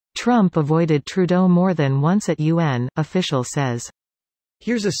Trump avoided Trudeau more than once at UN, official says.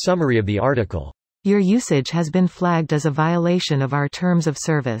 Here's a summary of the article. Your usage has been flagged as a violation of our terms of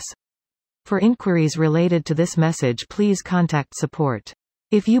service. For inquiries related to this message, please contact support.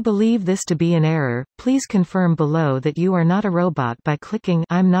 If you believe this to be an error, please confirm below that you are not a robot by clicking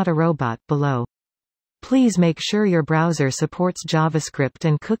I'm not a robot below. Please make sure your browser supports JavaScript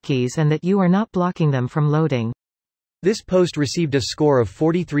and cookies and that you are not blocking them from loading. This post received a score of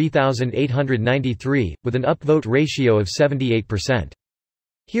 43,893, with an upvote ratio of 78%.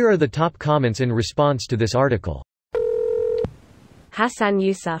 Here are the top comments in response to this article. Hassan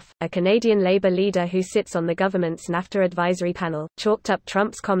Yousaf, a Canadian Labour leader who sits on the government's NAFTA advisory panel, chalked up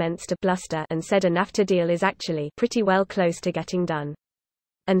Trump's comments to bluster and said a NAFTA deal is actually pretty well close to getting done.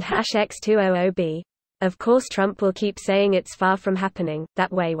 And #X200B. Of course Trump will keep saying it's far from happening,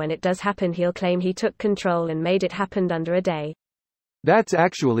 that way when it does happen he'll claim he took control and made it happen under a day. That's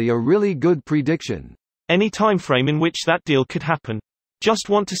actually a really good prediction. Any time frame in which that deal could happen. Just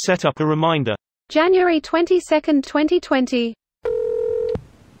want to set up a reminder. January 22, 2020.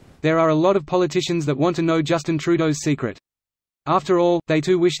 There are a lot of politicians that want to know Justin Trudeau's secret. After all, they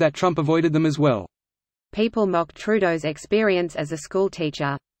too wish that Trump avoided them as well. People mocked Trudeau's experience as a school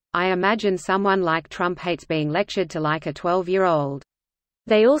teacher. I imagine someone like Trump hates being lectured to like a 12-year-old.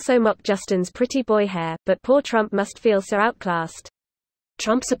 They also mocked Justin's pretty boy hair, but poor Trump must feel so outclassed.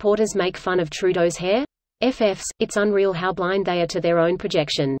 Trump supporters make fun of Trudeau's hair? FFs, it's unreal how blind they are to their own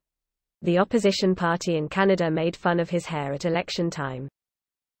projection. The opposition party in Canada made fun of his hair at election time.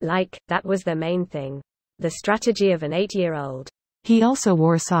 Like, that was the main thing. The strategy of an 8-year-old. He also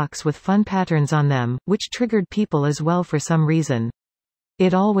wore socks with fun patterns on them, which triggered people as well for some reason.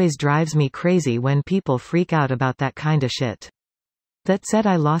 It always drives me crazy when people freak out about that kinda shit. That said,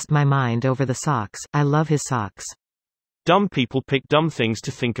 I lost my mind over the socks. I love his socks. Dumb people pick dumb things to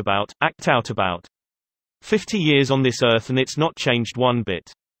think about, act out about. 50 years on this earth and it's not changed one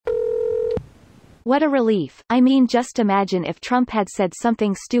bit. What a relief. I mean, just imagine if Trump had said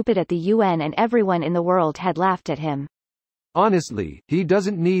something stupid at the UN and everyone in the world had laughed at him. Honestly, he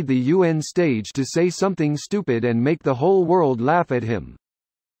doesn't need the UN stage to say something stupid and make the whole world laugh at him.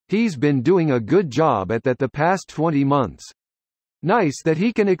 He's been doing a good job at that the past 20 months. Nice that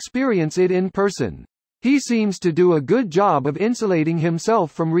he can experience it in person. He seems to do a good job of insulating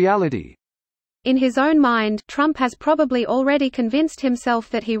himself from reality. In his own mind, Trump has probably already convinced himself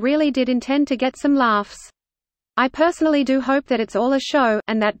that he really did intend to get some laughs. I personally do hope that it's all a show,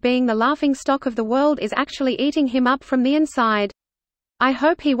 and that being the laughingstock of the world is actually eating him up from the inside. I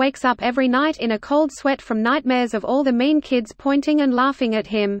hope he wakes up every night in a cold sweat from nightmares of all the mean kids pointing and laughing at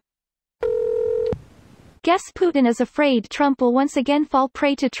him. Guess Putin is afraid Trump will once again fall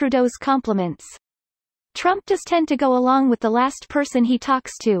prey to Trudeau's compliments. Trump does tend to go along with the last person he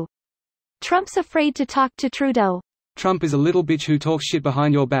talks to. Trump's afraid to talk to Trudeau. Trump is a little bitch who talks shit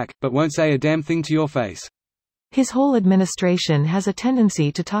behind your back, but won't say a damn thing to your face. His whole administration has a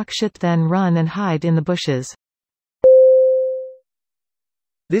tendency to talk shit then run and hide in the bushes.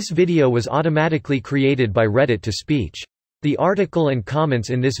 This video was automatically created by Reddit to speech. The article and comments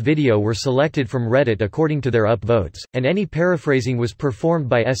in this video were selected from Reddit according to their upvotes, and any paraphrasing was performed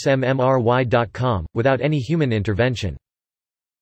by smmry.com, without any human intervention.